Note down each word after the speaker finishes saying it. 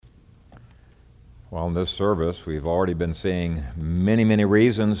Well, in this service, we've already been seeing many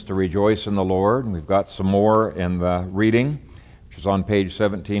reasons to rejoice in the Lord. We've got some more in the reading, which is on page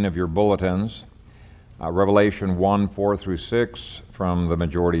 17 of your bulletins, Revelation 1, 4 through 6 from the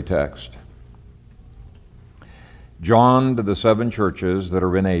majority text. John, to the 7 churches that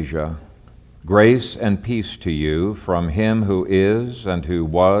are in Asia, grace and peace to you from him who is, and who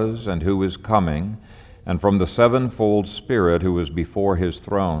was, and who is coming, and from the sevenfold Spirit who is before his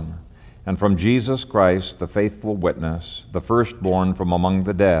throne, and from Jesus Christ, the faithful witness, the firstborn from among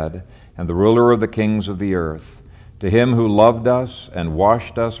the dead, and the ruler of the kings of the earth, to him who loved us and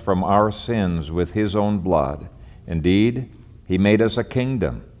washed us from our sins with his own blood. Indeed, he made us a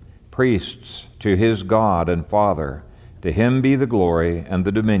kingdom, priests to his God and Father. To him be the glory and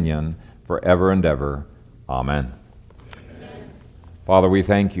the dominion forever and ever. Amen. Father, we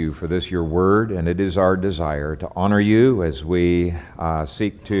thank you for this, your word, and it is our desire to honor you as we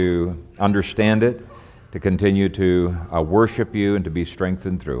seek to understand it, to continue to worship you, and to be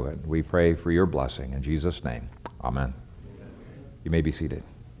strengthened through it. We pray for your blessing. In Jesus' name, amen. You may be seated.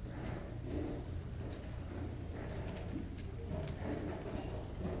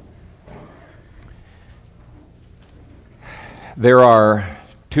 There are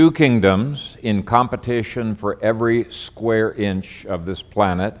 2 kingdoms in competition for every square inch of this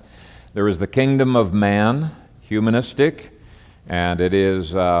planet. There is the kingdom of man, humanistic, and it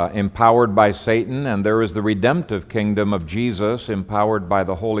is empowered by Satan, and there is the redemptive kingdom of Jesus, empowered by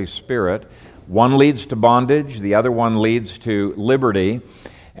the Holy Spirit. One leads to bondage, the other one leads to liberty,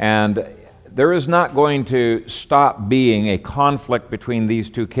 and there is not going to stop being a conflict between these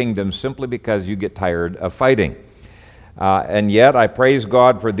 2 kingdoms simply because you get tired of fighting. And yet, I praise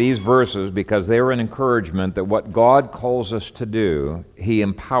God for these verses because they are an encouragement that what God calls us to do, he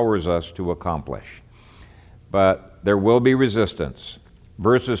empowers us to accomplish. But there will be resistance.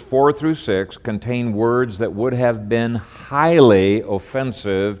 Verses 4 through 6 contain words that would have been highly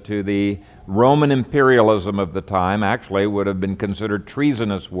offensive to the Roman imperialism of the time, actually would have been considered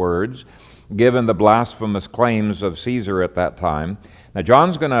treasonous words, given the blasphemous claims of Caesar at that time. Now,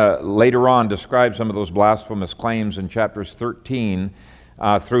 John's going to later on describe some of those blasphemous claims in chapters 13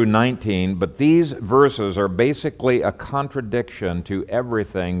 through 19, but these verses are basically a contradiction to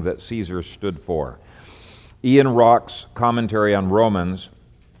everything that Caesar stood for. Ian Rock's commentary on Romans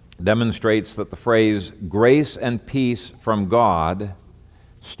demonstrates that the phrase grace and peace from God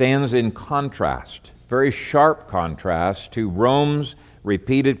stands in contrast, very sharp contrast, to Rome's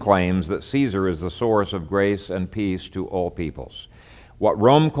repeated claims that Caesar is the source of grace and peace to all peoples. What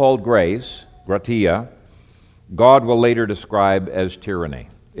Rome called grace, gratia, God will later describe as tyranny.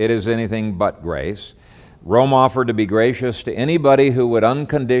 It is anything but grace. Rome offered to be gracious to anybody who would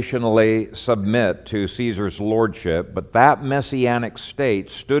unconditionally submit to Caesar's lordship, but that messianic state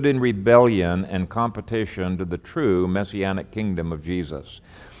stood in rebellion and competition to the true messianic kingdom of Jesus.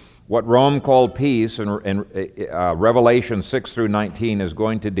 What Rome called peace in Revelation 6 through 19 is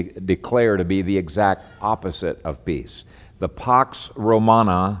going to declare to be the exact opposite of peace. The Pax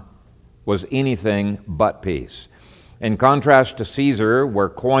Romana was anything but peace. In contrast to Caesar, where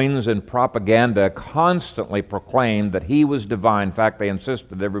coins and propaganda constantly proclaimed that he was divine, in fact, they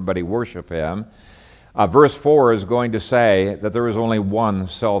insisted everybody worship him, verse 4 is going to say that there is only one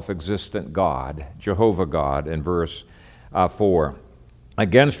self-existent God, Jehovah God, in verse 4.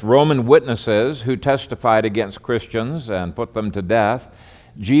 Against Roman witnesses who testified against Christians and put them to death,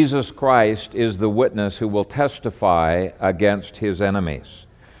 Jesus Christ is the witness who will testify against his enemies.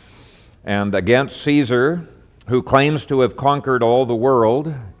 And against Caesar, who claims to have conquered all the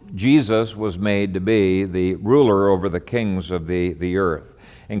world, Jesus was made to be the ruler over the kings of the earth.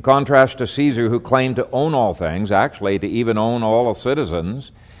 In contrast to Caesar, who claimed to own all things, actually to even own all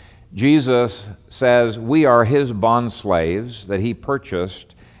citizens, Jesus says we are his bondslaves that he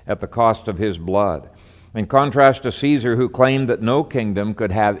purchased at the cost of his blood. In contrast to Caesar, who claimed that no kingdom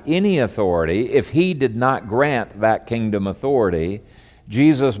could have any authority if he did not grant that kingdom authority,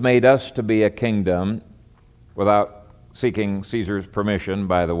 Jesus made us to be a kingdom without seeking Caesar's permission,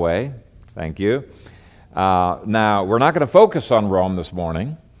 by the way. Thank you. Now, we're not going to focus on Rome this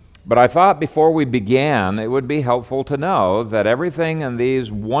morning, but I thought before we began it would be helpful to know that everything in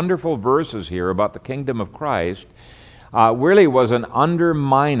these wonderful verses here about the kingdom of Christ really was an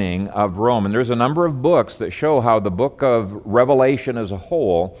undermining of Rome. And there's a number of books that show how the book of Revelation as a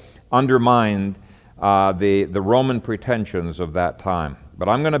whole undermined the Roman pretensions of that time. But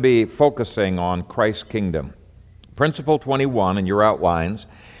I'm going to be focusing on Christ's kingdom. Principle 21 in your outlines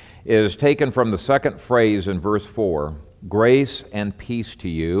is taken from the second phrase in verse 4, grace and peace to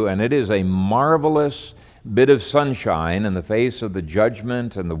you, and it is a marvelous bit of sunshine in the face of the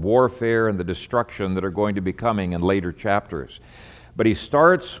judgment and the warfare and the destruction that are going to be coming in later chapters. But he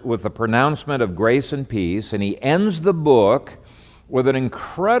starts with the pronouncement of grace and peace, and he ends the book with an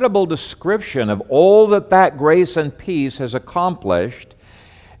incredible description of all that grace and peace has accomplished.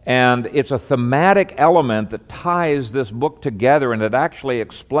 And it's a thematic element that ties this book together, and it actually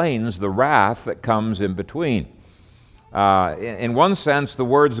explains the wrath that comes in between. In one sense, the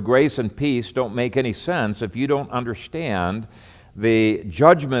words grace and peace don't make any sense if you don't understand the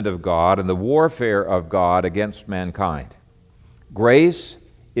judgment of God and the warfare of God against mankind. Grace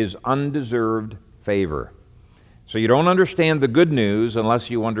is undeserved favor. So you don't understand the good news unless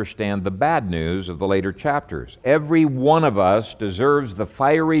you understand the bad news of the later chapters. Every one of us deserves the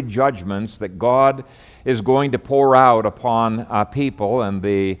fiery judgments that God is going to pour out upon people, and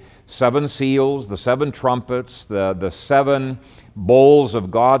the 7 seals, the 7 trumpets, the 7 bowls of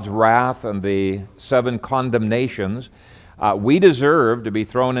God's wrath, and the 7 condemnations. We deserve to be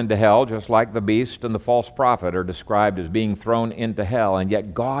thrown into hell, just like the beast and the false prophet are described as being thrown into hell, and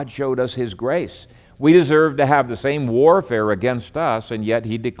yet God showed us His grace. We deserve to have the same warfare against us, and yet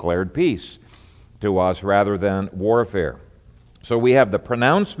He declared peace to us rather than warfare. So we have the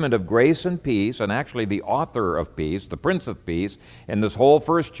pronouncement of grace and peace, and actually the author of peace, the Prince of Peace, in this whole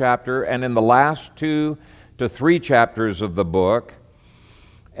first chapter and in the last 2 to 3 chapters of the book.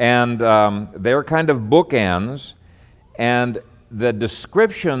 And they're kind of bookends, and the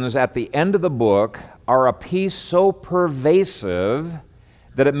descriptions at the end of the book are a peace so pervasive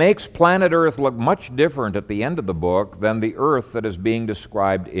that it makes planet Earth look much different at the end of the book than the earth that is being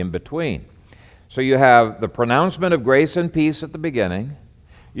described in between. So you have the pronouncement of grace and peace at the beginning,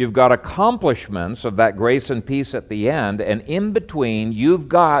 you've got accomplishments of that grace and peace at the end, and in between you've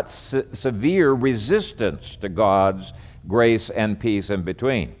got severe resistance to God's grace and peace in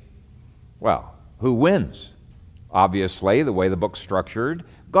between. Well, who wins? Obviously, the way the book's structured,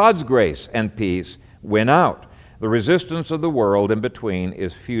 God's grace and peace win out. The resistance of the world in between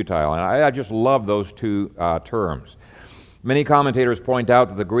is futile. And I just love those 2 terms. Many commentators point out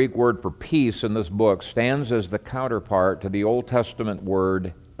that the Greek word for peace in this book stands as the counterpart to the Old Testament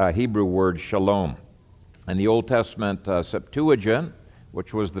word, Hebrew word shalom. In the Old Testament Septuagint,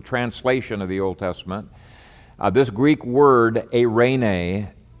 which was the translation of the Old Testament, this Greek word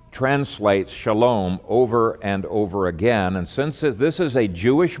eirene translates shalom over and over again. And since this is a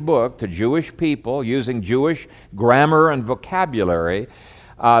Jewish book to Jewish people using Jewish grammar and vocabulary,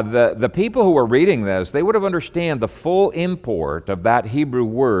 the people who were reading this, they would have understood the full import of that Hebrew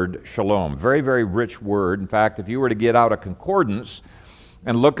word shalom. Very, very rich word. In fact, if you were to get out a concordance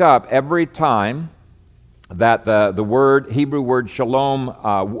and look up every time that the Hebrew word shalom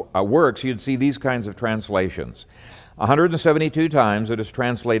works, you'd see these kinds of translations. 172 times it is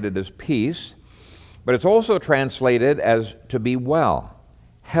translated as peace, but it's also translated as to be well,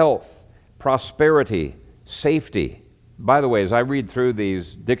 health, prosperity, safety. By the way, as I read through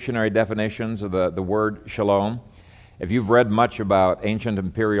these dictionary definitions of the word shalom, if you've read much about ancient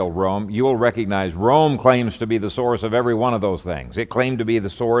imperial Rome, you will recognize Rome claims to be the source of every one of those things. It claimed to be the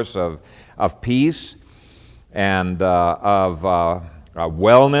source of peace and of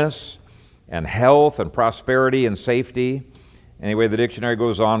wellness and health and prosperity and safety. Anyway, the dictionary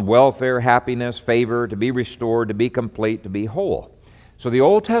goes on, welfare, happiness, favor, to be restored, to be complete, to be whole. So the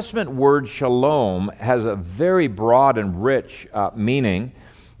Old Testament word shalom has a very broad and rich meaning.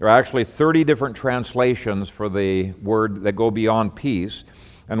 There are actually 30 different translations for the word that go beyond peace.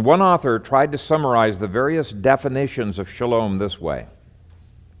 And one author tried to summarize the various definitions of shalom this way.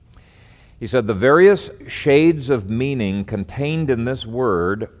 He said, the various shades of meaning contained in this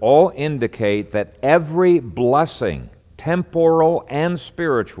word all indicate that every blessing, temporal and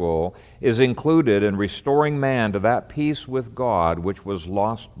spiritual, is included in restoring man to that peace with God which was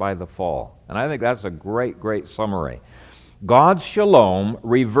lost by the fall. And I think that's a great, great summary. God's shalom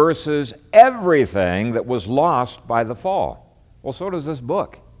reverses everything that was lost by the fall. Well, so does this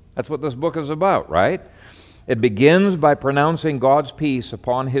book. That's what this book is about, right? It begins by pronouncing God's peace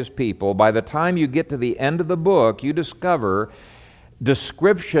upon His people. By the time you get to the end of the book, you discover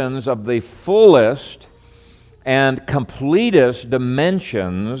descriptions of the fullest and completest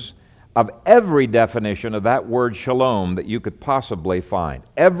dimensions of every definition of that word shalom that you could possibly find.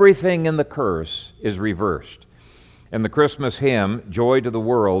 Everything in the curse is reversed. In the Christmas hymn, Joy to the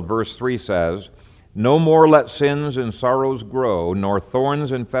World, verse 3 says, no more let sins and sorrows grow, nor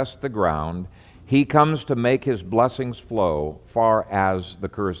thorns infest the ground. He comes to make His blessings flow far as the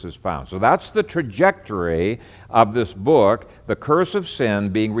curse is found. So that's the trajectory of this book, the curse of sin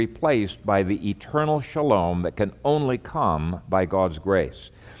being replaced by the eternal shalom that can only come by God's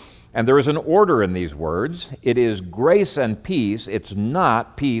grace. And there is an order in these words. It is grace and peace. It's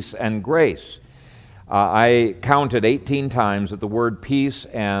not peace and grace. I counted 18 times that the word peace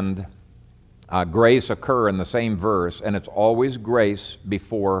and grace occur in the same verse, and it's always grace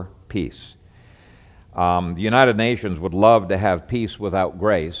before peace. The United Nations would love to have peace without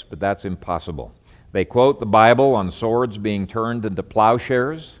grace, but that's impossible. They quote the Bible on swords being turned into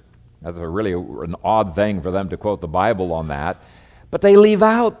plowshares. That's really an odd thing for them to quote the Bible on that. But they leave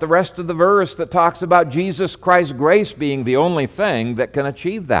out the rest of the verse that talks about Jesus Christ's grace being the only thing that can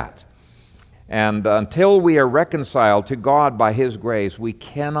achieve that. And until we are reconciled to God by His grace, we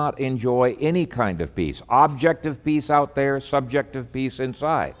cannot enjoy any kind of peace. Objective peace out there, subjective peace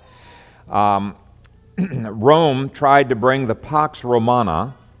inside. Rome tried to bring the Pax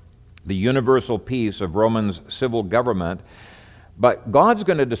Romana, the universal peace of Rome's civil government, but God's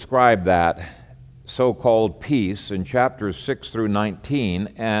going to describe that so-called peace in chapters 6 through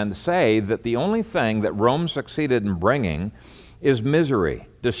 19 and say that the only thing that Rome succeeded in bringing is misery,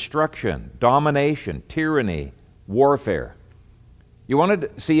 destruction, domination, tyranny, warfare. You wanted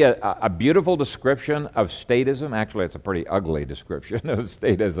to see a beautiful description of statism? Actually, it's a pretty ugly description of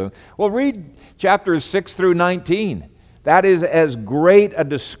statism. Well, read chapters 6 through 19. That is as great a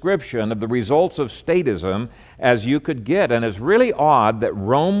description of the results of statism as you could get. And it's really odd that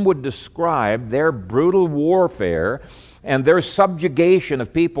Rome would describe their brutal warfare and their subjugation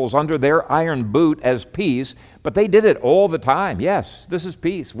of peoples under their iron boot as peace, but they did it all the time. Yes, this is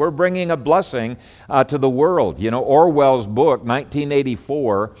peace. We're bringing a blessing to the world. You know, Orwell's book,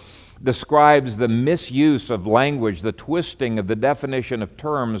 1984, describes the misuse of language, the twisting of the definition of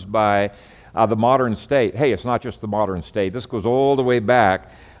terms by the modern state. Hey, it's not just the modern state. This goes all the way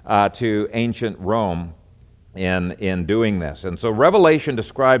back to ancient Rome in doing this. And so Revelation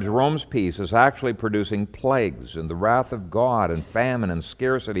describes Rome's peace as actually producing plagues and the wrath of God and famine and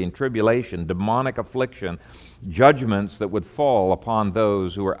scarcity and tribulation, demonic affliction, judgments that would fall upon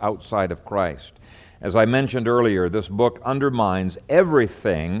those who are outside of Christ. As I mentioned earlier, this book undermines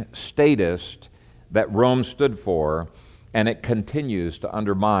everything statist that Rome stood for, and it continues to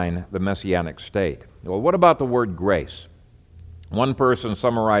undermine the Messianic state. Well, what about the word grace? One person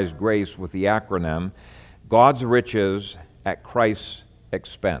summarized grace with the acronym, God's riches at Christ's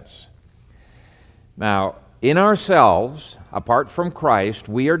expense. Now, in ourselves, apart from Christ,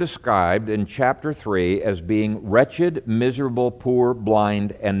 we are described in chapter 3 as being wretched, miserable, poor,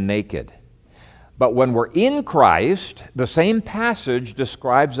 blind, and naked. But when we're in Christ, the same passage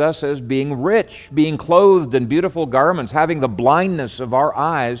describes us as being rich, being clothed in beautiful garments, having the blindness of our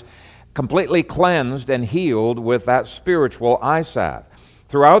eyes completely cleansed and healed with that spiritual eye salve.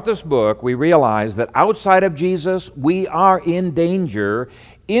 Throughout this book, we realize that outside of Jesus, we are in danger.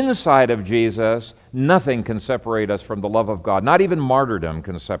 Inside of Jesus, nothing can separate us from the love of God. Not even martyrdom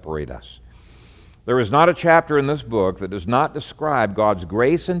can separate us. There is not a chapter in this book that does not describe God's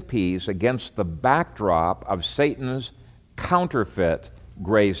grace and peace against the backdrop of Satan's counterfeit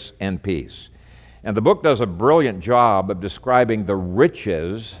grace and peace. And the book does a brilliant job of describing the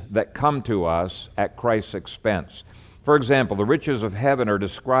riches that come to us at Christ's expense. For example, the riches of heaven are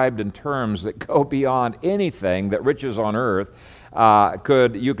described in terms that go beyond anything that riches on earth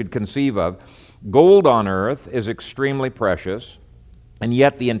you could conceive of. Gold on earth is extremely precious, and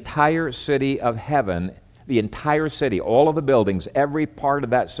yet the entire city of heaven, the entire city, all of the buildings, every part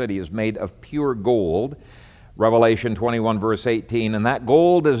of that city is made of pure gold. Revelation 21 verse 18, and that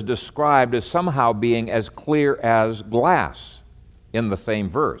gold is described as somehow being as clear as glass in the same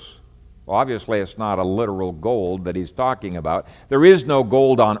verse. Well, obviously, it's not a literal gold that he's talking about. There is no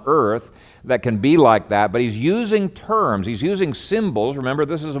gold on earth that can be like that, but he's using terms, he's using symbols. Remember,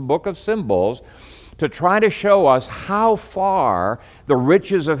 this is a book of symbols to try to show us how far the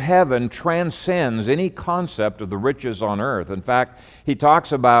riches of heaven transcends any concept of the riches on earth. In fact, he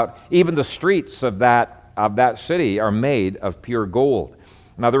talks about even the streets of that city are made of pure gold.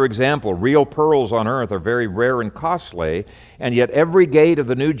 Another example, real pearls on earth are very rare and costly, and yet every gate of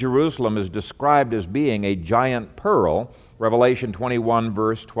the New Jerusalem is described as being a giant pearl, Revelation 21,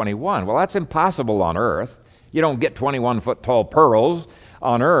 verse 21. Well, that's impossible on earth. You don't get 21-foot tall pearls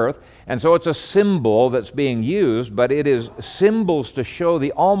on earth, and so it's a symbol that's being used, but it is symbols to show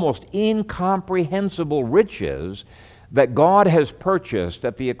the almost incomprehensible riches that God has purchased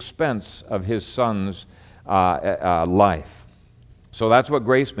at the expense of His Son's life. So that's what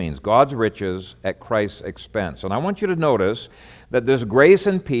grace means, God's riches at Christ's expense. And I want you to notice that this grace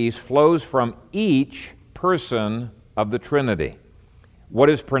and peace flows from each person of the Trinity. What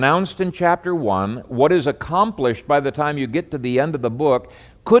is pronounced in chapter 1, what is accomplished by the time you get to the end of the book,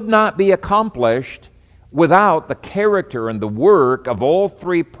 could not be accomplished without the character and the work of all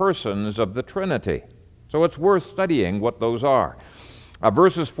three persons of the Trinity. So it's worth studying what those are.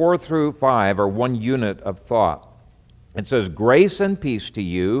 Verses 4 through 5 are one unit of thought. It says, "Grace and peace to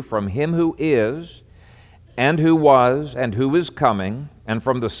you from him who is, and who was, and who is coming, and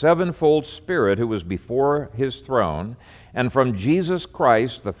from the sevenfold Spirit who was before his throne, and from Jesus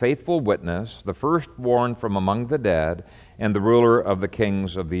Christ, the faithful witness, the firstborn from among the dead, and the ruler of the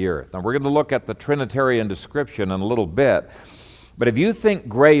kings of the earth." Now we're going to look at the Trinitarian description in a little bit, but if you think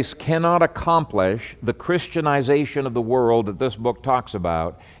grace cannot accomplish the Christianization of the world that this book talks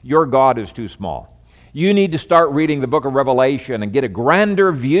about, your God is too small. You need to start reading the book of Revelation and get a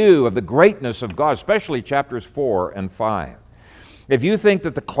grander view of the greatness of God, especially chapters 4 and 5. If you think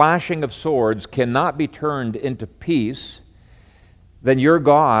that the clashing of swords cannot be turned into peace, then your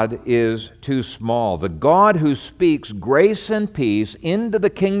God is too small. The God who speaks grace and peace into the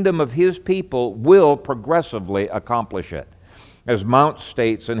kingdom of his people will progressively accomplish it. As Mount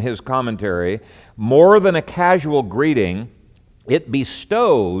states in his commentary, more than a casual greeting, it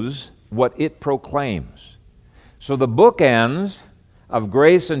bestows what it proclaims. So the bookends of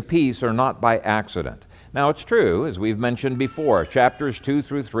grace and peace are not by accident. Now it's true, as we've mentioned before, chapters 2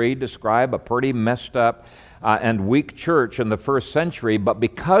 through 3 describe a pretty messed up and weak church in the first century, but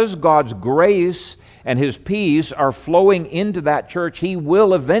because God's grace and his peace are flowing into that church, he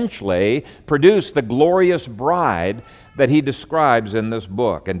will eventually produce the glorious bride that he describes in this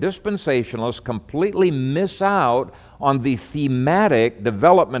book. And dispensationalists completely miss out on the thematic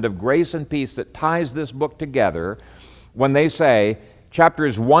development of grace and peace that ties this book together when they say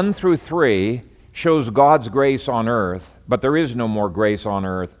chapters 1 through 3 shows God's grace on earth, but there is no more grace on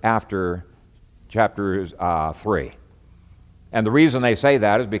earth after chapters 3. And the reason they say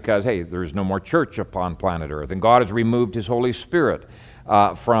that is because, hey, there's no more church upon planet Earth, and God has removed his Holy Spirit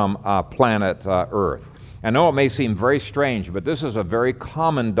from planet Earth. I know it may seem very strange, but this is a very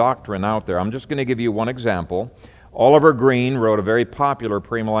common doctrine out there. I'm just going to give you one example. Oliver Green wrote a very popular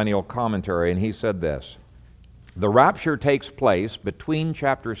premillennial commentary, and he said this: "The rapture takes place between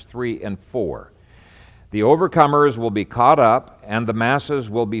chapters 3 and 4. The overcomers will be caught up, and the masses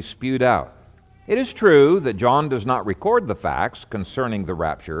will be spewed out. It is true that John does not record the facts concerning the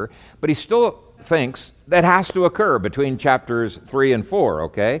rapture, but he still thinks that has to occur between chapters 3 and 4,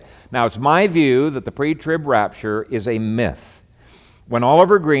 okay? Now, it's my view that the pre-trib rapture is a myth. When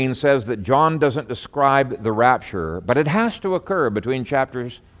Oliver Green says that John doesn't describe the rapture, but it has to occur between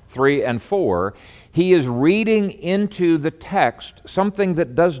chapters 3 and 4, he is reading into the text something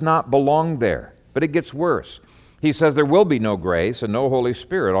that does not belong there. But it gets worse. He says there will be no grace and no Holy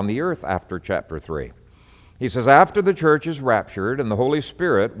Spirit on the earth after chapter 3. He says, after the church is raptured and the Holy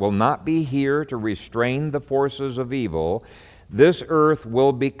Spirit will not be here to restrain the forces of evil, this earth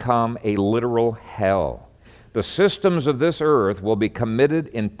will become a literal hell. The systems of this earth will be committed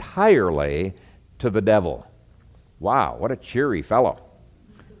entirely to the devil." Wow, what a cheery fellow.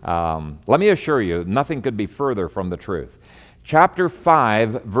 Let me assure you, nothing could be further from the truth. Chapter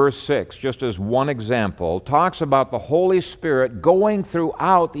 5, verse 6, just as one example, talks about the Holy Spirit going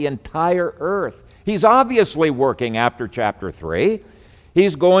throughout the entire earth. He's obviously working after chapter 3.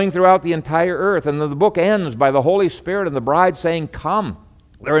 He's going throughout the entire earth. And the book ends by the Holy Spirit and the bride saying, "Come."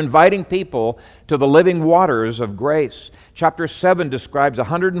 They're inviting people to the living waters of grace. Chapter 7 describes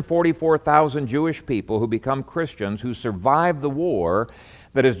 144,000 Jewish people who become Christians who survive the war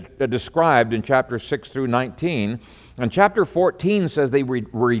that is described in chapters 6 through 19. And chapter 14 says they were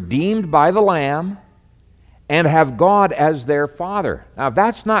redeemed by the Lamb and have God as their Father. Now, if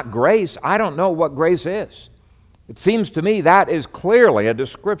that's not grace, I don't know what grace is. It seems to me that is clearly a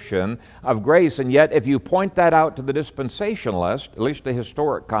description of grace, and yet if you point that out to the dispensationalist, at least the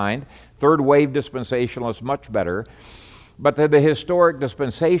historic kind, third wave dispensationalists much better, but to the historic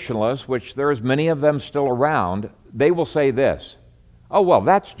dispensationalists, which there's many of them still around, they will say this: "Oh, well,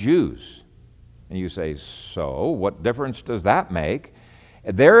 that's Jews." And you say, so what difference does that make?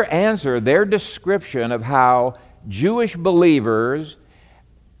 Their answer, their description of how Jewish believers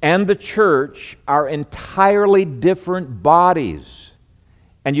and the church are entirely different bodies.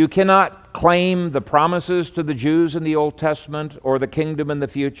 And you cannot claim the promises to the Jews in the Old Testament or the kingdom in the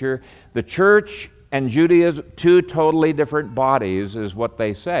future. The church and Judaism, two totally different bodies, is what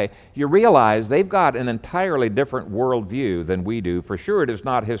they say. You realize they've got an entirely different worldview than we do. For sure, it is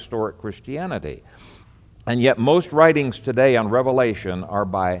not historic Christianity. And yet most writings today on Revelation are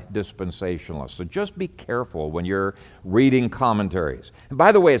by dispensationalists. So just be careful when you're reading commentaries. And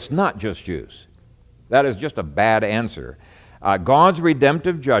by the way, it's not just Jews. That is just a bad answer. God's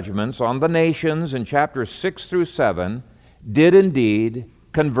redemptive judgments on the nations in chapters 6 through 7 did indeed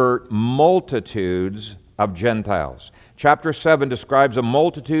convert multitudes of Gentiles. Chapter 7 describes a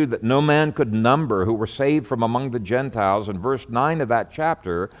multitude that no man could number who were saved from among the Gentiles, and verse 9 of that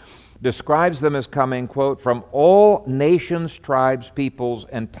chapter describes them as coming, quote, from all nations, tribes, peoples,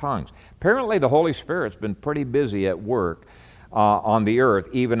 and tongues. Apparently the Holy Spirit's been pretty busy at work on the earth,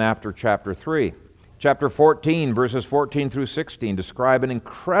 even after chapter 3. Chapter 14, verses 14 through 16 describe an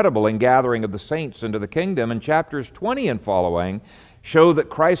incredible ingathering of the saints into the kingdom, and chapters 20 and following show that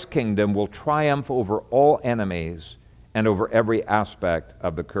Christ's kingdom will triumph over all enemies and over every aspect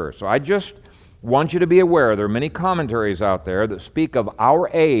of the curse. So I just want you to be aware there are many commentaries out there that speak of our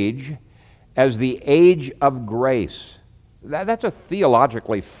age as the age of grace. That's a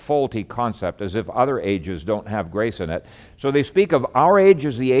theologically faulty concept, as if other ages don't have grace in it. So they speak of our age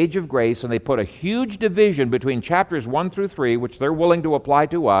as the age of grace, and they put a huge division between chapters 1 through 3, which they're willing to apply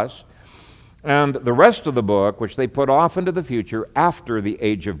to us, and the rest of the book, which they put off into the future after the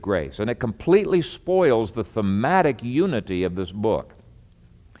age of grace. And it completely spoils the thematic unity of this book.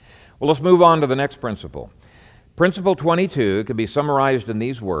 Well, let's move on to the next principle. Principle 22 can be summarized in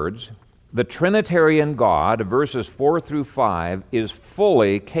these words: the Trinitarian God, verses 4 through 5, is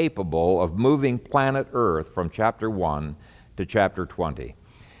fully capable of moving planet Earth from chapter 1 to chapter 20.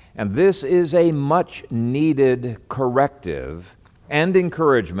 And this is a much-needed corrective and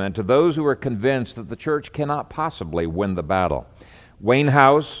encouragement to those who are convinced that the church cannot possibly win the battle. Wayne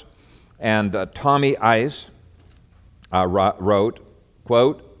House and Tommy Ice wrote,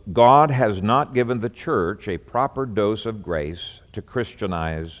 quote, God has not given the church a proper dose of grace to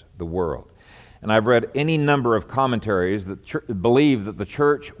Christianize the world. And I've read any number of commentaries that believe that the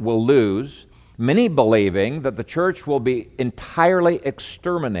church will lose, many believing that the church will be entirely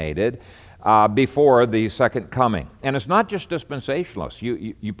exterminated before the second coming. And it's not just dispensationalists.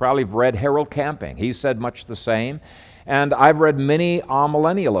 You probably have read Harold Camping. He said much the same. And I've read many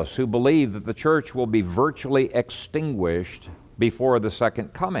amillennialists who believe that the church will be virtually extinguished before the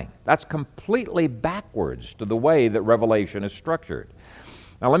second coming. That's completely backwards to the way that Revelation is structured.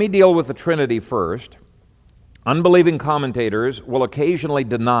 Now let me deal with the Trinity first. Unbelieving commentators will occasionally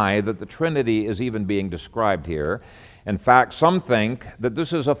deny that the Trinity is even being described here. In fact, some think that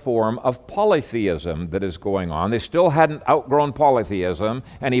this is a form of polytheism that is going on. They still hadn't outgrown polytheism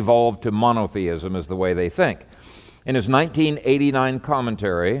and evolved to monotheism is the way they think. In his 1989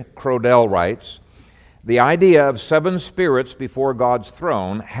 commentary, Crodell writes, the idea of 7 spirits before God's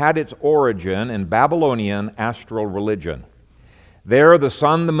throne had its origin in Babylonian astral religion. There, the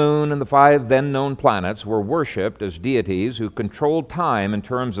sun, the moon, and the 5 then-known planets were worshipped as deities who controlled time in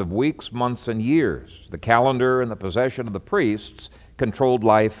terms of weeks, months, and years. The calendar and the possession of the priests controlled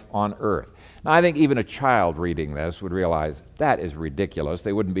life on earth. Now, I think even a child reading this would realize that is ridiculous.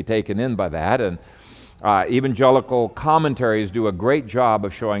 They wouldn't be taken in by that, and evangelical commentaries do a great job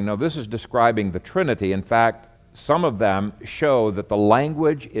of showing, no, this is describing the Trinity. In fact, some of them show that the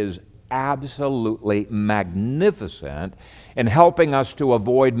language is absolutely magnificent in helping us to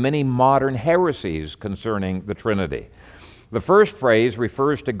avoid many modern heresies concerning the Trinity. The first phrase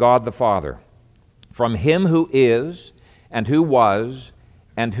refers to God the Father, from Him who is, and who was,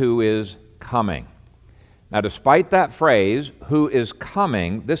 and who is coming. Now, despite that phrase, who is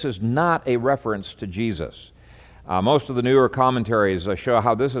coming, this is not a reference to Jesus. Most of the newer commentaries show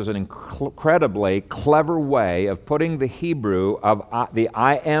how this is an incredibly clever way of putting the Hebrew of the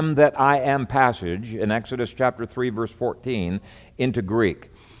I am that I am passage in Exodus chapter 3, verse 14 into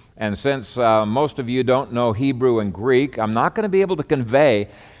Greek. And since most of you don't know Hebrew and Greek, I'm not going to be able to convey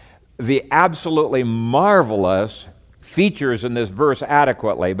the absolutely marvelous features in this verse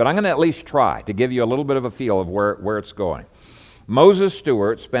adequately, but I'm going to at least try to give you a little bit of a feel of where it's going. Moses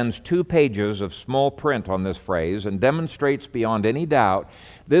Stewart spends 2 pages of small print on this phrase and demonstrates beyond any doubt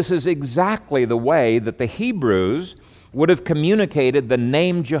this is exactly the way that the Hebrews would have communicated the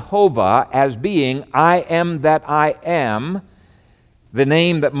name Jehovah as being I am that I am, the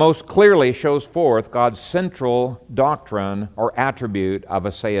name that most clearly shows forth God's central doctrine or attribute of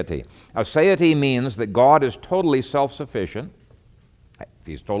aseity. Aseity means that God is totally self-sufficient. If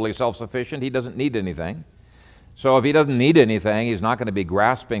He's totally self-sufficient, He doesn't need anything. So if He doesn't need anything, He's not going to be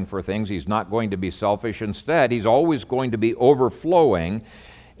grasping for things. He's not going to be selfish. Instead, He's always going to be overflowing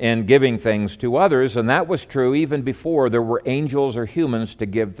in giving things to others, and that was true even before there were angels or humans to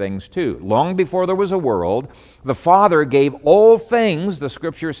give things to. Long before there was a world, the Father gave all things, the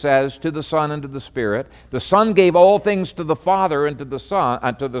Scripture says, to the Son and to the Spirit. The Son gave all things to the Father and to the Son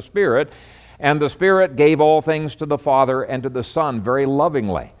and to the Spirit, and the Spirit gave all things to the Father and to the Son very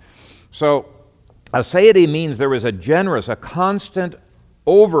lovingly. So, aseity means there is a generous, a constant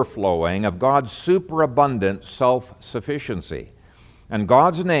overflowing of God's superabundant self-sufficiency. And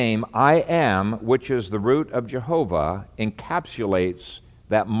God's name, I am, which is the root of Jehovah, encapsulates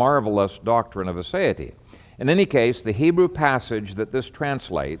that marvelous doctrine of aseity. In any case, the Hebrew passage that this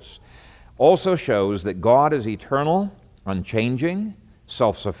translates also shows that God is eternal, unchanging,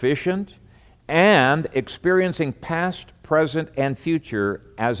 self-sufficient, and experiencing past, present, and future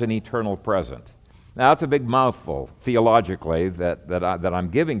as an eternal present. Now, that's a big mouthful theologically that I'm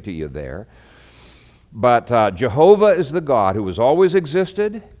giving to you there. But Jehovah is the God who has always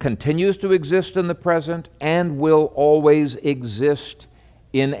existed, continues to exist in the present, and will always exist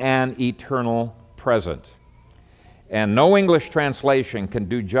in an eternal present. And no English translation can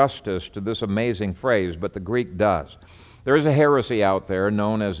do justice to this amazing phrase, but the Greek does. There is a heresy out there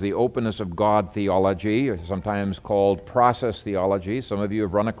known as the openness of God theology, or sometimes called process theology. Some of you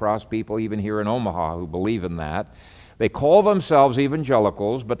have run across people even here in Omaha who believe in that. They call themselves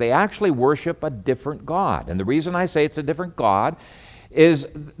evangelicals, but they actually worship a different God. And the reason I say it's a different God is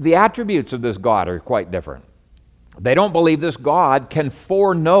the attributes of this God are quite different. They don't believe this God can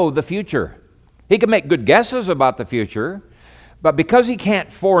foreknow the future. He can make good guesses about the future, but because he can't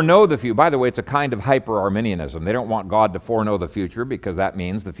foreknow the future, by the way, it's a kind of hyper-Arminianism. They don't want God to foreknow the future because that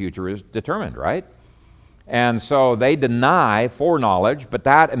means the future is determined, right? And so they deny foreknowledge, but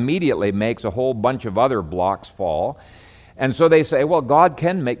that immediately makes a whole bunch of other blocks fall. And so they say, well, God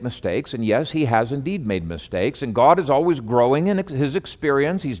can make mistakes, and yes, he has indeed made mistakes, and God is always growing in his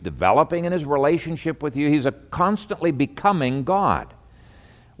experience. He's developing in his relationship with you. He's a constantly becoming God.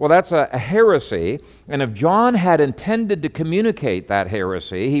 Well, that's a heresy, and if John had intended to communicate that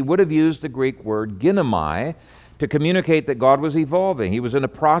heresy, he would have used the Greek word ginomai to communicate that God was evolving. He was in a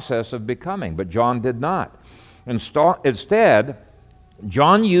process of becoming, but John did not. Instead,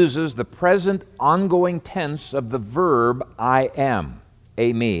 John uses the present ongoing tense of the verb I am,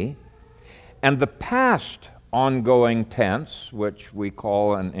 eimi, and the past ongoing tense, which we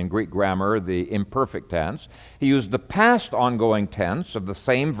call in Greek grammar the imperfect tense. He used the past ongoing tense of the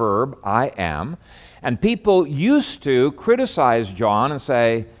same verb, I am, and people used to criticize John and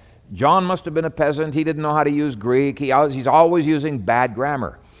say, John must have been a peasant, he didn't know how to use Greek, he's always using bad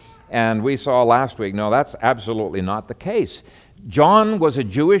grammar. And we saw last week, no, that's absolutely not the case. John was a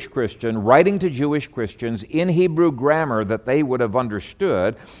Jewish Christian writing to Jewish Christians in Hebrew grammar that they would have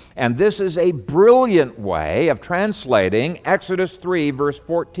understood, and this is a brilliant way of translating Exodus 3, verse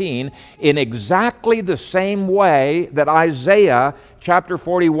 14, in exactly the same way that Isaiah chapter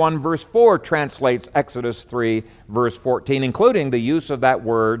 41, verse 4 translates Exodus 3, verse 14, including the use of that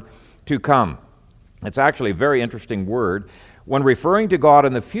word, to come. It's actually a very interesting word. When referring to God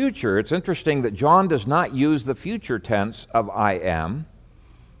in the future, it's interesting that John does not use the future tense of I am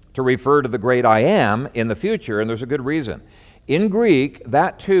to refer to the great I am in the future, and there's a good reason. In Greek,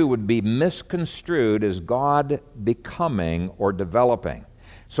 that too would be misconstrued as God becoming or developing.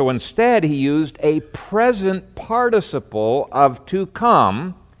 So instead, he used a present participle of to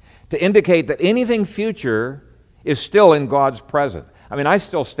come to indicate that anything future is still in God's present. I mean, I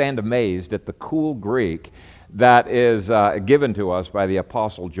still stand amazed at the cool Greek that is given to us by the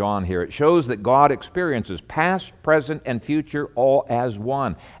Apostle John here. It shows that God experiences past, present, and future all as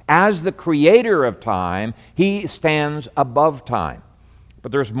one. As the creator of time, he stands above time.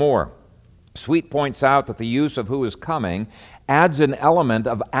 But there's more. Sweet points out that the use of who is coming adds an element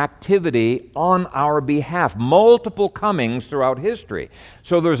of activity on our behalf. Multiple comings throughout history.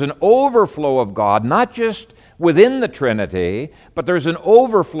 So there's an overflow of God, not just within the Trinity, but there's an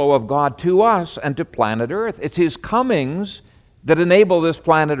overflow of God to us and to planet Earth. It's his comings that enable this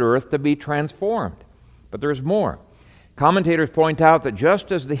planet Earth to be transformed. But there's more. Commentators point out that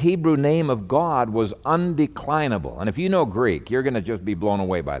just as the Hebrew name of God was undeclinable, and if you know Greek, you're going to just be blown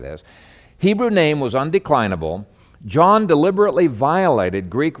away by this. Hebrew name was undeclinable. John deliberately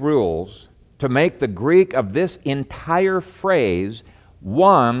violated Greek rules to make the Greek of this entire phrase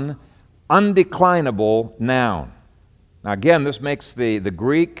one undeclinable noun. Now again, this makes the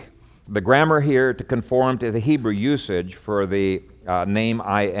Greek, the grammar here to conform to the Hebrew usage for the name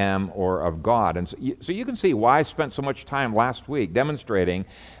I am or of God. And so you can see why I spent so much time last week demonstrating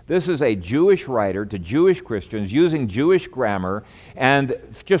this is a Jewish writer to Jewish Christians using Jewish grammar and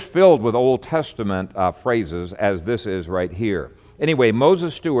just filled with Old Testament phrases as this is right here. Anyway,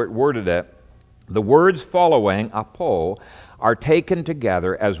 Moses Stewart worded it, the words following, apo, are taken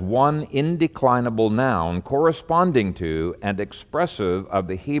together as one indeclinable noun corresponding to and expressive of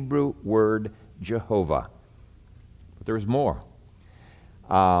the Hebrew word Jehovah. But there's more.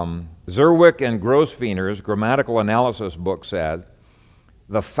 Zerwick and Grosvenor's grammatical analysis book said,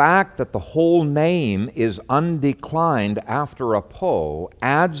 the fact that the whole name is undeclined after apo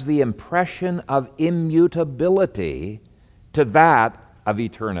adds the impression of immutability to that of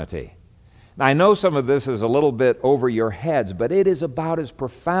eternity. Now, I know some of this is a little bit over your heads, but it is about as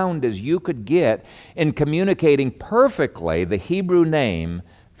profound as you could get in communicating perfectly the Hebrew name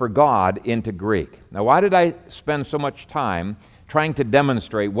for God into Greek. Now, why did I spend so much time trying to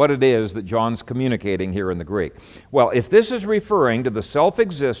demonstrate what it is that John's communicating here in the Greek? Well, if this is referring to the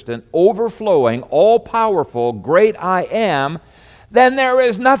self-existent, overflowing, all-powerful, great I am, then there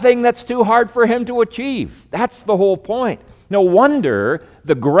is nothing that's too hard for him to achieve. That's the whole point. No wonder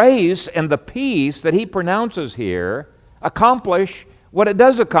the grace and the peace that he pronounces here accomplish what it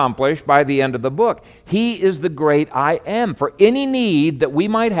does accomplish by the end of the book. He is the great I am. For any need that we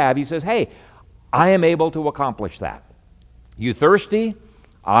might have, he says, hey, I am able to accomplish that. You thirsty?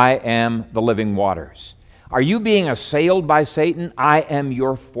 I am the living waters. Are you being assailed by Satan? I am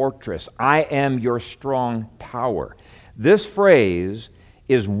your fortress. I am your strong tower. This phrase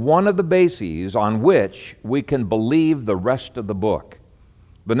is one of the bases on which we can believe the rest of the book.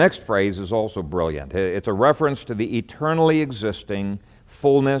 The next phrase is also brilliant. It's a reference to the eternally existing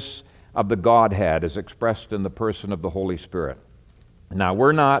fullness of the Godhead as expressed in the person of the Holy Spirit. Now,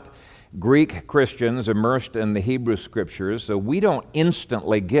 we're not Greek Christians immersed in the Hebrew Scriptures, so we don't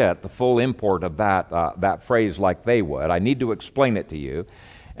instantly get the full import of that phrase like they would. I need to explain it to you,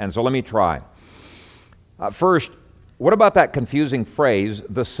 and so let me try. First, what about that confusing phrase,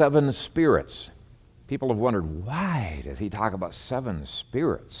 the seven spirits? People have wondered, why does he talk about seven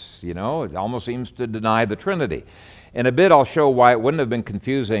spirits? You know, it almost seems to deny the Trinity. In a bit, I'll show why it wouldn't have been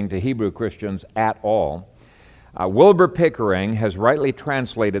confusing to Hebrew Christians at all. Wilbur Pickering has rightly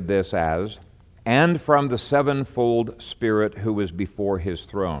translated this as, and from the sevenfold Spirit who is before his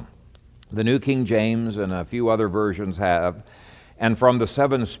throne. The New King James and a few other versions have, and from the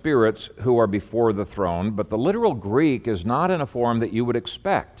seven spirits who are before the throne, but the literal Greek is not in a form that you would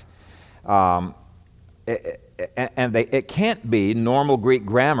expect. It can't be normal Greek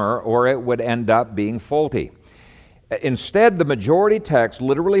grammar, or it would end up being faulty. Instead, the majority text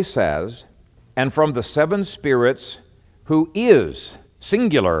literally says, and from the seven spirits who is,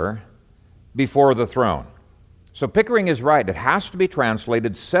 singular, before the throne. So Pickering is right. It has to be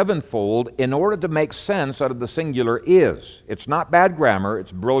translated sevenfold in order to make sense out of the singular is. It's not bad grammar,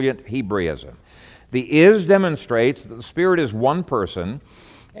 it's brilliant Hebraism. The is demonstrates that the Spirit is one person,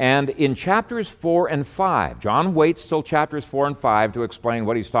 and in chapters 4 and 5, John waits till chapters 4 and 5 to explain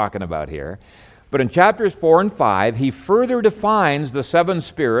what he's talking about here. But in chapters 4 and 5, he further defines the seven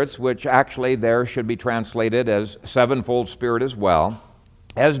spirits, which actually there should be translated as sevenfold Spirit as well,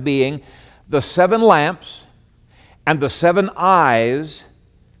 as being the seven lamps and the seven eyes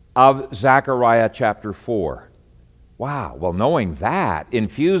of Zechariah chapter 4. Wow, well, knowing that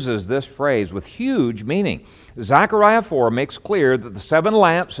infuses this phrase with huge meaning. Zechariah 4 makes clear that the seven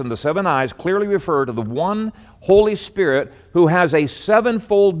lamps and the seven eyes clearly refer to the one Holy Spirit who has a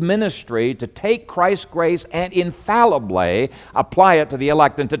sevenfold ministry to take Christ's grace and infallibly apply it to the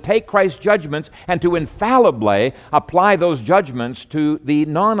elect, and to take Christ's judgments and to infallibly apply those judgments to the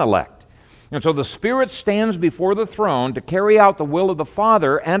non-elect. And so the Spirit stands before the throne to carry out the will of the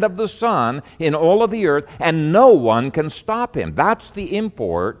Father and of the Son in all of the earth, and no one can stop him. That's the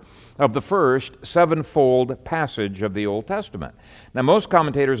import of the first sevenfold passage of the Old Testament. Now, most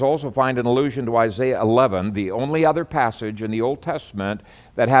commentators also find an allusion to Isaiah 11, the only other passage in the Old Testament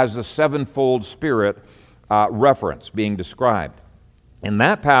that has the sevenfold Spirit reference being described. In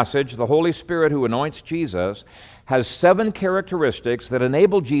that passage, the Holy Spirit who anoints Jesus has seven characteristics that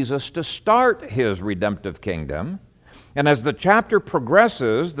enable Jesus to start his redemptive kingdom. And as the chapter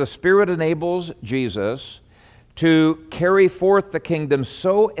progresses, the Spirit enables Jesus to carry forth the kingdom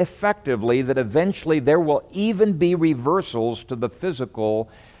so effectively that eventually there will even be reversals to the physical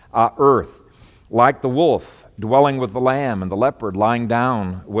earth, like the wolf dwelling with the lamb and the leopard lying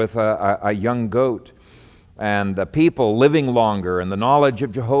down with a young goat, and the people living longer, and the knowledge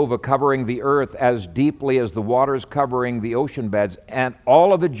of Jehovah covering the earth as deeply as the waters covering the ocean beds, and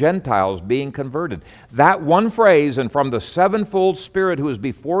all of the Gentiles being converted. That one phrase, and from the sevenfold Spirit who is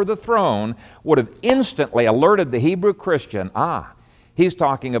before the throne, would have instantly alerted the Hebrew Christian, he's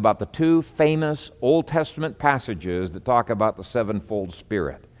talking about the two famous Old Testament passages that talk about the sevenfold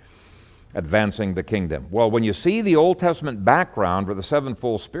Spirit advancing the kingdom. Well, when you see the Old Testament background for the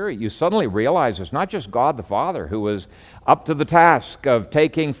sevenfold Spirit, you suddenly realize it's not just God the Father who is up to the task of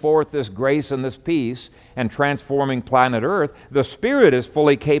taking forth this grace and this peace and transforming planet Earth. The Spirit is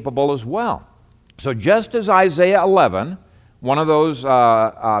fully capable as well. So just as Isaiah 11, one of those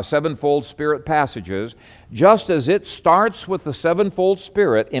sevenfold Spirit passages, just as it starts with the sevenfold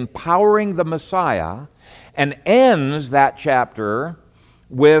Spirit empowering the Messiah and ends that chapter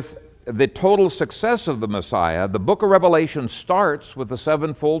with the total success of the Messiah, the book of Revelation starts with the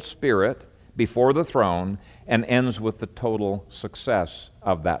sevenfold Spirit before the throne and ends with the total success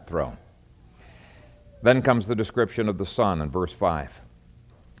of that throne. Then comes the description of the Son in verse 5.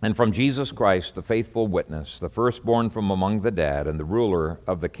 And from Jesus Christ, the faithful witness, the firstborn from among the dead, and the ruler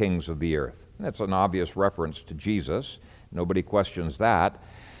of the kings of the earth. That's an obvious reference to Jesus. Nobody questions that.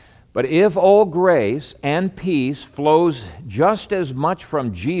 But if all grace and peace flows just as much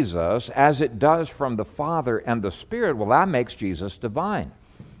from Jesus as it does from the Father and the Spirit, well, that makes Jesus divine.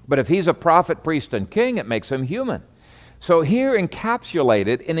 But if he's a prophet, priest, and king, it makes him human. So here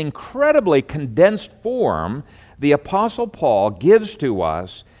encapsulated in incredibly condensed form, the Apostle Paul gives to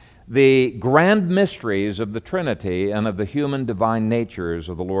us the grand mysteries of the Trinity and of the human divine natures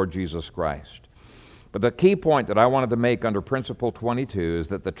of the Lord Jesus Christ. But the key point that I wanted to make under Principle 22 is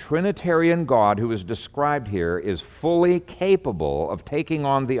that the Trinitarian God who is described here is fully capable of taking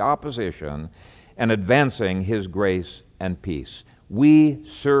on the opposition and advancing his grace and peace. We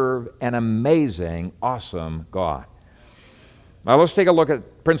serve an amazing, awesome God. Now let's take a look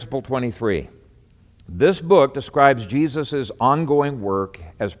at Principle 23. This book describes Jesus' ongoing work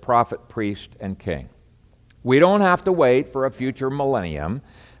as prophet, priest, and king. We don't have to wait for a future millennium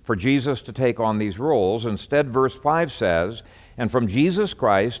for Jesus to take on these roles. Instead, verse 5 says, and from Jesus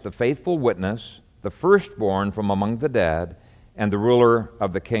Christ, the faithful witness, the firstborn from among the dead, and the ruler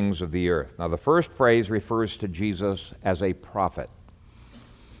of the kings of the earth. Now the first phrase refers to Jesus as a prophet.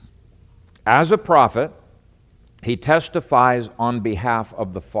 As a prophet, he testifies on behalf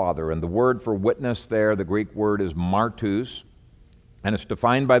of the Father. And the word for witness there, the Greek word is martus, and it's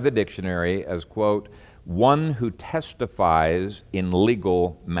defined by the dictionary as, quote, one who testifies in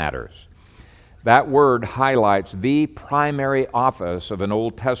legal matters. That word highlights the primary office of an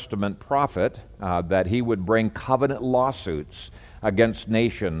Old Testament prophet, that he would bring covenant lawsuits against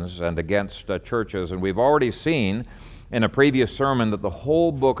nations and against churches. And we've already seen in a previous sermon that the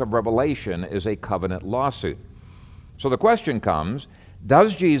whole book of Revelation is a covenant lawsuit. So the question comes,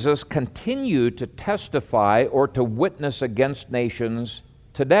 does Jesus continue to testify or to witness against nations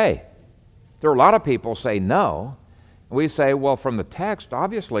today? There are a lot of people say no. We say, well, from the text,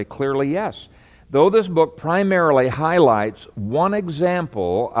 obviously, clearly yes. Though this book primarily highlights one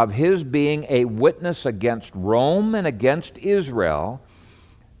example of his being a witness against Rome and against Israel,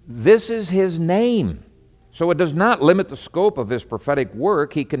 this is his name. So it does not limit the scope of his prophetic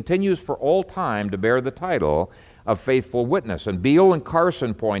work. He continues for all time to bear the title of faithful witness. And Beale and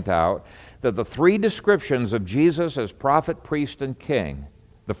Carson point out that the three descriptions of Jesus as prophet, priest, and king,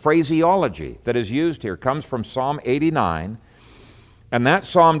 the phraseology that is used here comes from Psalm 89, and that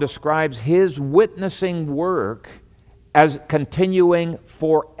psalm describes his witnessing work as continuing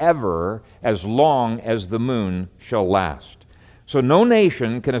forever, as long as the moon shall last. So no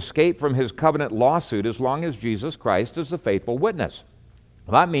nation can escape from his covenant lawsuit as long as Jesus Christ is the faithful witness.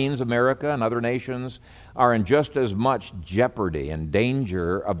 That means America and other nations are in just as much jeopardy and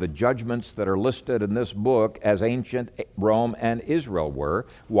danger of the judgments that are listed in this book as ancient Rome and Israel were.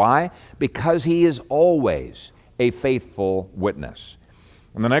 Why? Because he is always a faithful witness.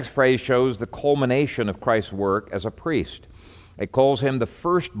 And the next phrase shows the culmination of Christ's work as a priest. It calls him the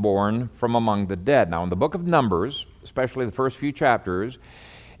firstborn from among the dead. Now, in the book of Numbers, especially the first few chapters,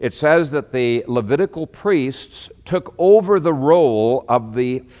 it says that the Levitical priests took over the role of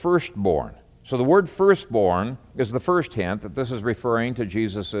the firstborn. So the word firstborn is the first hint that this is referring to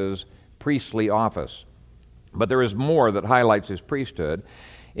Jesus' priestly office. But there is more that highlights his priesthood.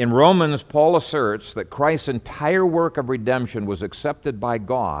 In Romans, Paul asserts that Christ's entire work of redemption was accepted by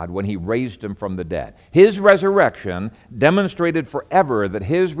God when he raised him from the dead. His resurrection demonstrated forever that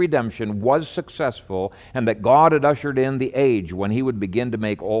his redemption was successful and that God had ushered in the age when he would begin to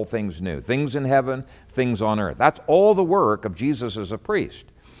make all things new. Things in heaven, things on earth. That's all the work of Jesus as a priest.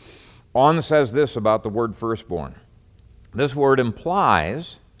 On says this about the word firstborn. This word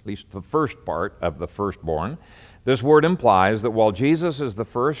implies, at least the first part of the firstborn, this word implies that while Jesus is the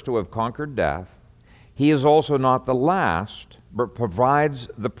first to have conquered death, he is also not the last, but provides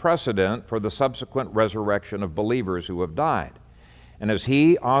the precedent for the subsequent resurrection of believers who have died. And as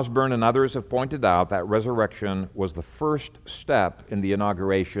he, Osborne, and others have pointed out, that resurrection was the first step in the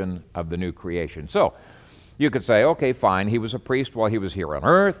inauguration of the new creation. So, you could say, okay, fine, he was a priest while he was here on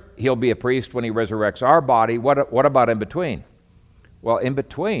earth. He'll be a priest when he resurrects our body. What about in between? Well, in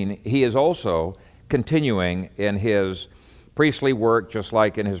between, he is also continuing in his priestly work just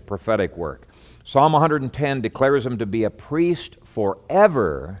like in his prophetic work. Psalm 110 declares him to be a priest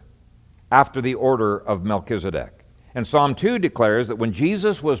forever after the order of Melchizedek. And Psalm 2 declares that when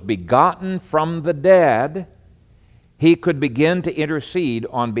Jesus was begotten from the dead, he could begin to intercede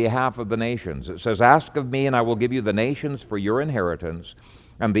on behalf of the nations. It says, "Ask of me, and I will give you the nations for your inheritance,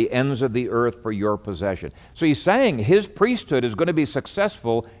 and the ends of the earth for your possession." So he's saying his priesthood is going to be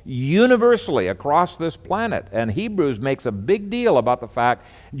successful universally across this planet. And Hebrews makes a big deal about the fact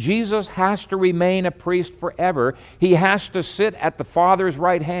Jesus has to remain a priest forever. He has to sit at the Father's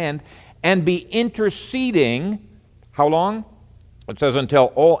right hand and be interceding. How long? It says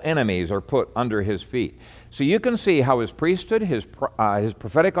until all enemies are put under his feet. So you can see how his priesthood, his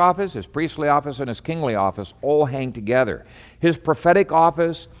prophetic office, his priestly office, and his kingly office all hang together. His prophetic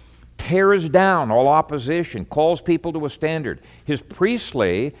office tears down all opposition, calls people to a standard. His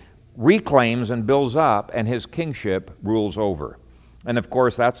priestly reclaims and builds up, and his kingship rules over. And of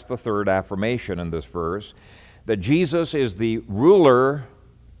course, that's the third affirmation in this verse, that Jesus is the ruler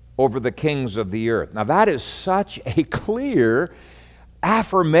over the kings of the earth. Now that is such a clear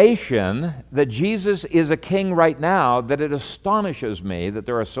affirmation that Jesus is a king right now that it astonishes me that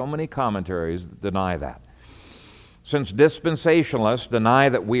there are so many commentaries that deny that. Since dispensationalists deny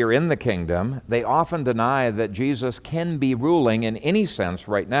that we are in the kingdom, they often deny that Jesus can be ruling in any sense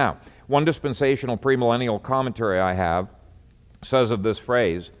right now. One dispensational premillennial commentary I have says of this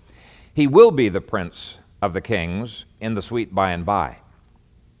phrase, "He will be the prince of the kings in the sweet by and by."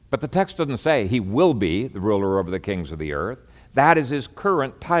 But the text doesn't say he will be the ruler over the kings of the earth. That is his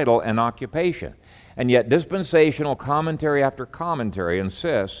current title and occupation. And yet dispensational commentary after commentary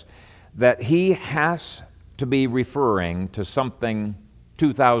insists that he has to be referring to something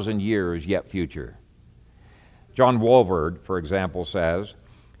 2,000 years yet future. John Walvoord, for example, says,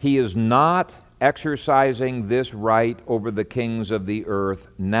 "He is not exercising this right over the kings of the earth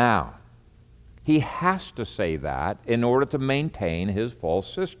now." He has to say that in order to maintain his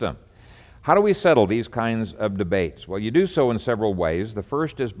false system. How do we settle these kinds of debates? Well, you do so in several ways. The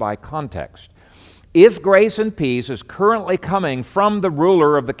first is by context. If grace and peace is currently coming from the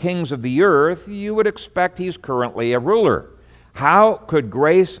ruler of the kings of the earth, you would expect he's currently a ruler. How could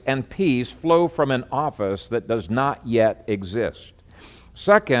grace and peace flow from an office that does not yet exist?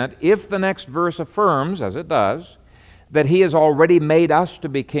 Second, if the next verse affirms, as it does, that he has already made us to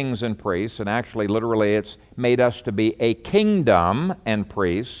be kings and priests, and actually literally it's made us to be a kingdom and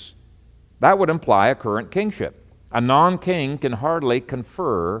priests, that would imply a current kingship. A non-king can hardly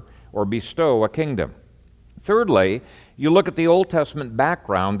confer or bestow a kingdom. Thirdly, you look at the Old Testament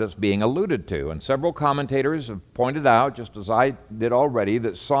background that's being alluded to, and several commentators have pointed out, just as I did already,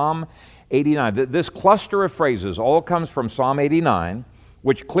 that Psalm 89, that this cluster of phrases all comes from Psalm 89,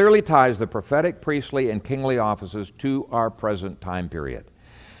 which clearly ties the prophetic, priestly, and kingly offices to our present time period.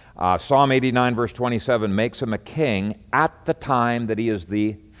 Psalm 89, verse 27, makes him a king at the time that he is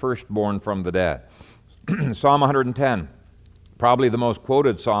the firstborn from the dead. Psalm 110, probably the most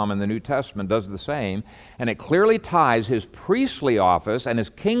quoted psalm in the New Testament, does the same, and it clearly ties his priestly office and his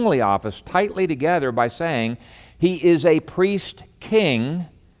kingly office tightly together by saying he is a priest-king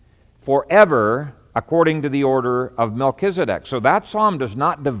forever according to the order of Melchizedek. So that psalm does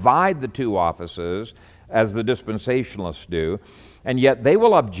not divide the two offices as the dispensationalists do, and yet they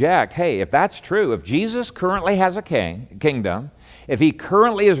will object, hey, if that's true, if Jesus currently has a kingdom, if he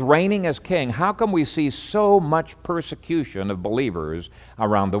currently is reigning as king, how come we see so much persecution of believers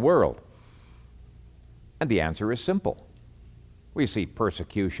around the world? And the answer is simple. We see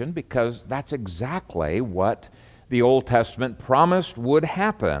persecution because that's exactly what the Old Testament promised would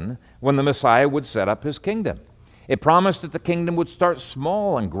happen when the Messiah would set up his kingdom. It promised that the kingdom would start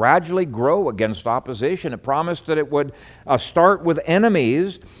small and gradually grow against opposition. It promised that it would start with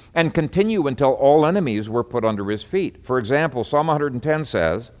enemies and continue until all enemies were put under his feet. For example, Psalm 110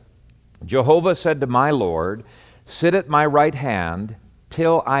 says, "Jehovah said to my Lord, sit at my right hand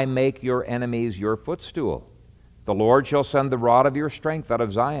till I make your enemies your footstool. The Lord shall send the rod of your strength out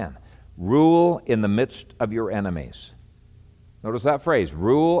of Zion. Rule in the midst of your enemies." Notice that phrase,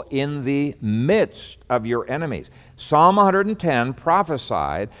 rule in the midst of your enemies. Psalm 110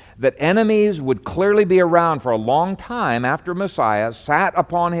 prophesied that enemies would clearly be around for a long time after Messiah sat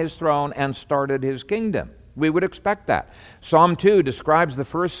upon his throne and started his kingdom. We would expect that. Psalm 2 describes the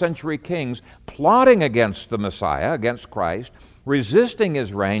first century kings plotting against the Messiah, against Christ, resisting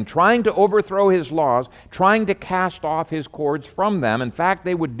his reign, trying to overthrow his laws, trying to cast off his cords from them. In fact,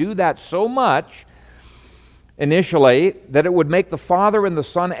 they would do that so much initially that it would make the Father and the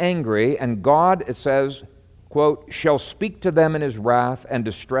Son angry, and God, it says, quote, shall speak to them in his wrath and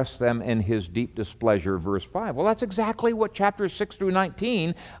distress them in his deep displeasure, verse 5. Well, that's exactly what chapters 6 through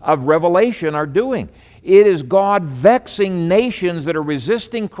 19 of Revelation are doing. It is God vexing nations that are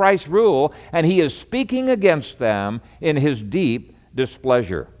resisting Christ's rule, and he is speaking against them in his deep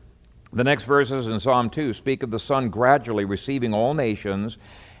displeasure. The next verses in Psalm 2 speak of the Son gradually receiving all nations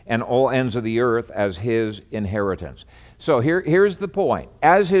and all ends of the earth as his inheritance. So here's the point.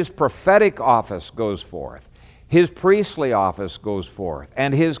 As his prophetic office goes forth, his priestly office goes forth,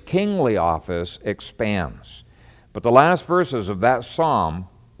 and his kingly office expands. But the last verses of that psalm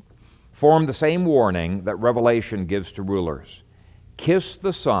form the same warning that Revelation gives to rulers. Kiss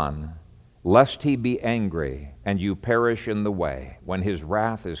the Son, lest he be angry, and you perish in the way, when his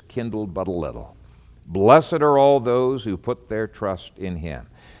wrath is kindled but a little. Blessed are all those who put their trust in him.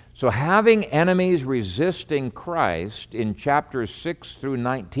 So having enemies resisting Christ in chapters 6 through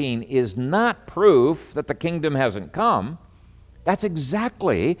 19 is not proof that the kingdom hasn't come. That's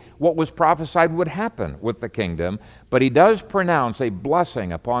exactly what was prophesied would happen with the kingdom, but he does pronounce a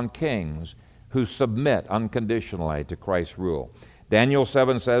blessing upon kings who submit unconditionally to Christ's rule. Daniel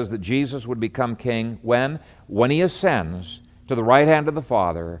 7 says that Jesus would become king when he ascends to the right hand of the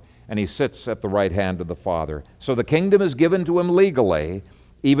Father and he sits at the right hand of the Father. So the kingdom is given to him legally,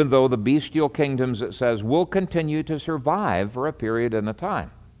 even though the bestial kingdoms, it says, will continue to survive for a period and a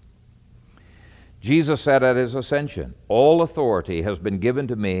time. Jesus said at his ascension, all authority has been given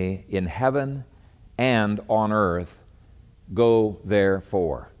to me in heaven and on earth. Go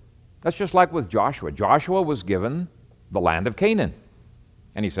therefore. That's just like with Joshua. Joshua was given the land of Canaan.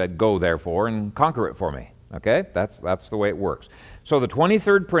 And he said, go therefore and conquer it for me. Okay? That's the way it works. So the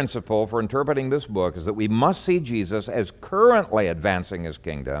 23rd principle for interpreting this book is that we must see Jesus as currently advancing his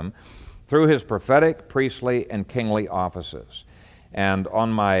kingdom through his prophetic, priestly, and kingly offices. And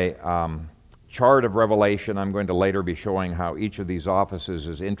on my chart of Revelation, I'm going to later be showing how each of these offices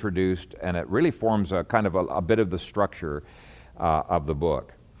is introduced, and it really forms a kind of a bit of the structure of the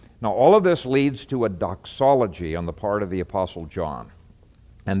book. Now, all of this leads to a doxology on the part of the Apostle John.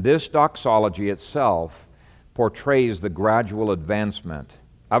 And this doxology itself portrays the gradual advancement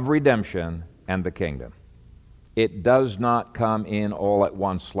of redemption and the kingdom. It does not come in all at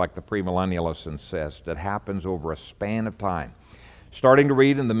once like the premillennialists insist. It happens over a span of time. Starting to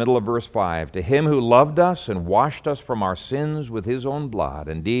read in the middle of verse 5, to him who loved us and washed us from our sins with his own blood.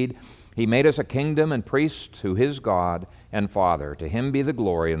 Indeed, he made us a kingdom and priests to his God and Father. To him be the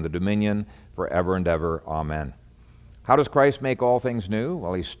glory and the dominion forever and ever. Amen. How does Christ make all things new?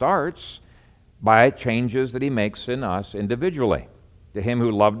 Well, he starts by changes that he makes in us individually. To him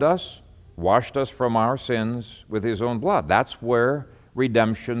who loved us, washed us from our sins with his own blood. That's where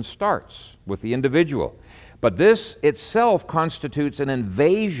redemption starts, with the individual. But this itself constitutes an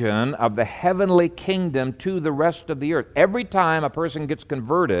invasion of the heavenly kingdom to the rest of the earth. Every time a person gets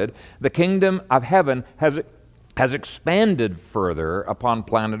converted, the kingdom of heaven has expanded further upon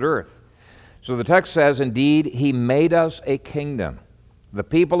planet earth. So the text says, indeed, he made us a kingdom. The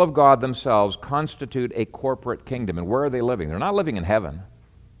people of God themselves constitute a corporate kingdom. And where are they living? They're not living in heaven.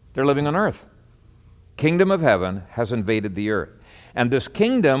 They're living on earth. Kingdom of heaven has invaded the earth. And this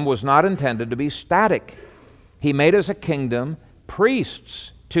kingdom was not intended to be static. He made us a kingdom,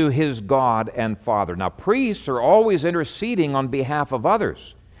 priests to his God and Father. Now, priests are always interceding on behalf of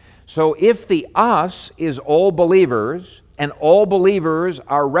others. So if the us is all believers, and all believers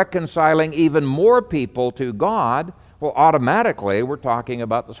are reconciling even more people to God, well, automatically we're talking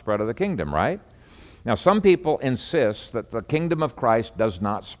about the spread of the kingdom, right? Now, some people insist that the kingdom of Christ does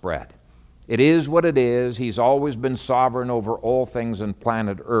not spread. It is what it is. He's always been sovereign over all things in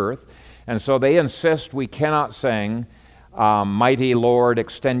planet Earth. And so they insist we cannot sing, Mighty Lord,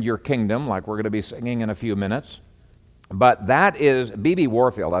 extend your kingdom, like we're going to be singing in a few minutes. But that is, B.B.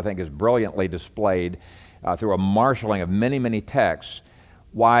 Warfield, I think, is brilliantly displayed through a marshaling of many, many texts,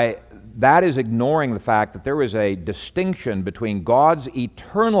 why that is ignoring the fact that there is a distinction between God's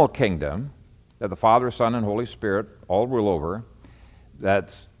eternal kingdom, that the Father, Son, and Holy Spirit all rule over,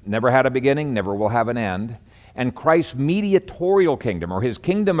 that's never had a beginning, never will have an end, and Christ's mediatorial kingdom, or his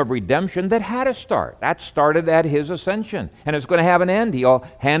kingdom of redemption, that had a start. That started at his ascension, and it's going to have an end. He'll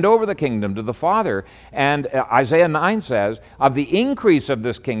hand over the kingdom to the Father. And Isaiah 9 says, of the increase of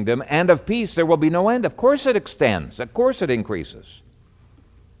this kingdom and of peace there will be no end. Of course it extends. Of course it increases.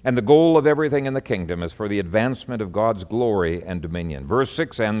 And the goal of everything in the kingdom is for the advancement of God's glory and dominion. Verse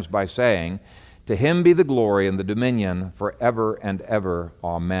 6 ends by saying, to him be the glory and the dominion forever and ever.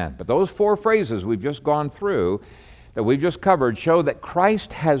 Amen. But those four phrases we've just gone through, that we've just covered, show that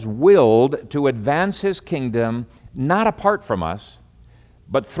Christ has willed to advance his kingdom not apart from us,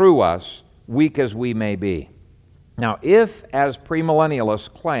 but through us, weak as we may be. Now, if, as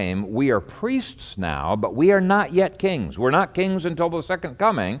premillennialists claim, we are priests now, but we are not yet kings, we're not kings until the second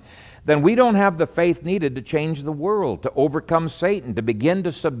coming, then we don't have the faith needed to change the world, to overcome Satan, to begin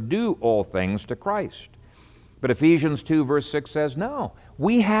to subdue all things to Christ. But Ephesians 2 verse 6 says, no,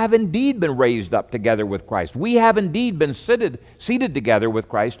 we have indeed been raised up together with Christ. We have indeed been seated together with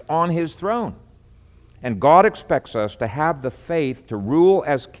Christ on His throne. And God expects us to have the faith to rule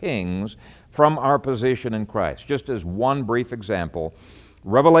as kings from our position in Christ. Just as one brief example,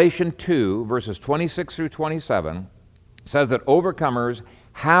 Revelation 2, verses 26 through 27, says that overcomers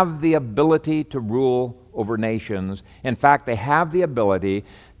have the ability to rule over nations. In fact, they have the ability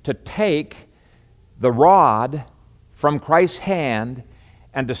to take the rod from Christ's hand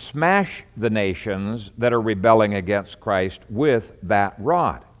and to smash the nations that are rebelling against Christ with that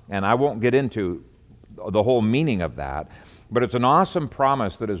rod. And I won't get into the whole meaning of that, but it's an awesome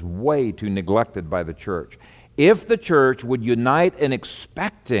promise that is way too neglected by the church. If the church would unite in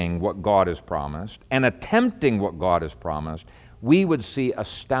expecting what God has promised and attempting what God has promised, we would see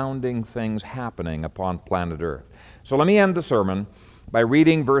astounding things happening upon planet Earth. So let me end the sermon by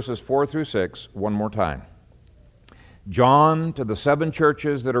reading verses 4 through 6 one more time. John, to the 7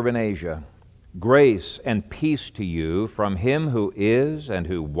 churches that are in Asia, grace and peace to you from Him who is and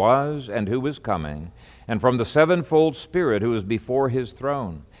who was and who is coming, and from the sevenfold Spirit who is before His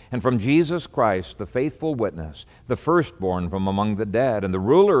throne, and from Jesus Christ, the faithful witness, the firstborn from among the dead, and the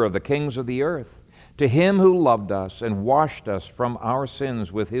ruler of the kings of the earth. To Him who loved us and washed us from our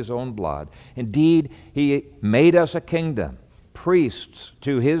sins with His own blood. Indeed, He made us a kingdom, priests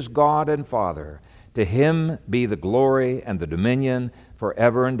to His God and Father. To Him be the glory and the dominion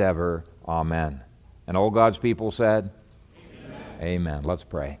forever and ever. Amen. And all God's people said, Amen. Amen. Let's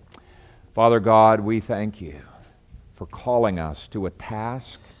pray. Father God, we thank You for calling us to a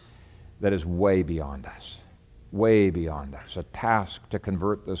task that is way beyond us. Way beyond us, a task to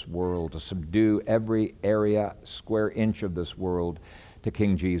convert this world, to subdue every area, square inch of this world to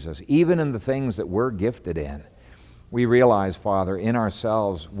King Jesus. Even in the things that we're gifted in, we realize, Father, in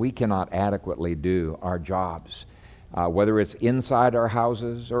ourselves, we cannot adequately do our jobs. Whether it's inside our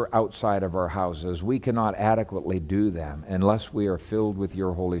houses or outside of our houses, we cannot adequately do them unless we are filled with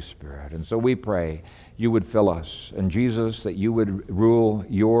Your Holy Spirit. And so we pray You would fill us, and Jesus, that You would rule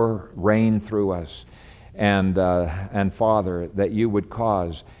Your reign through us. And Father, that You would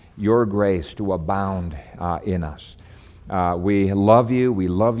cause Your grace to abound in us. We love You, we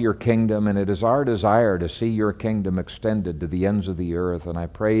love Your kingdom, and it is our desire to see Your kingdom extended to the ends of the earth. And I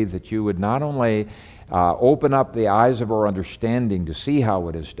pray that You would not only open up the eyes of our understanding to see how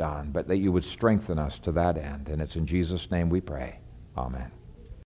it is done, but that You would strengthen us to that end. And it's in Jesus' name we pray. Amen.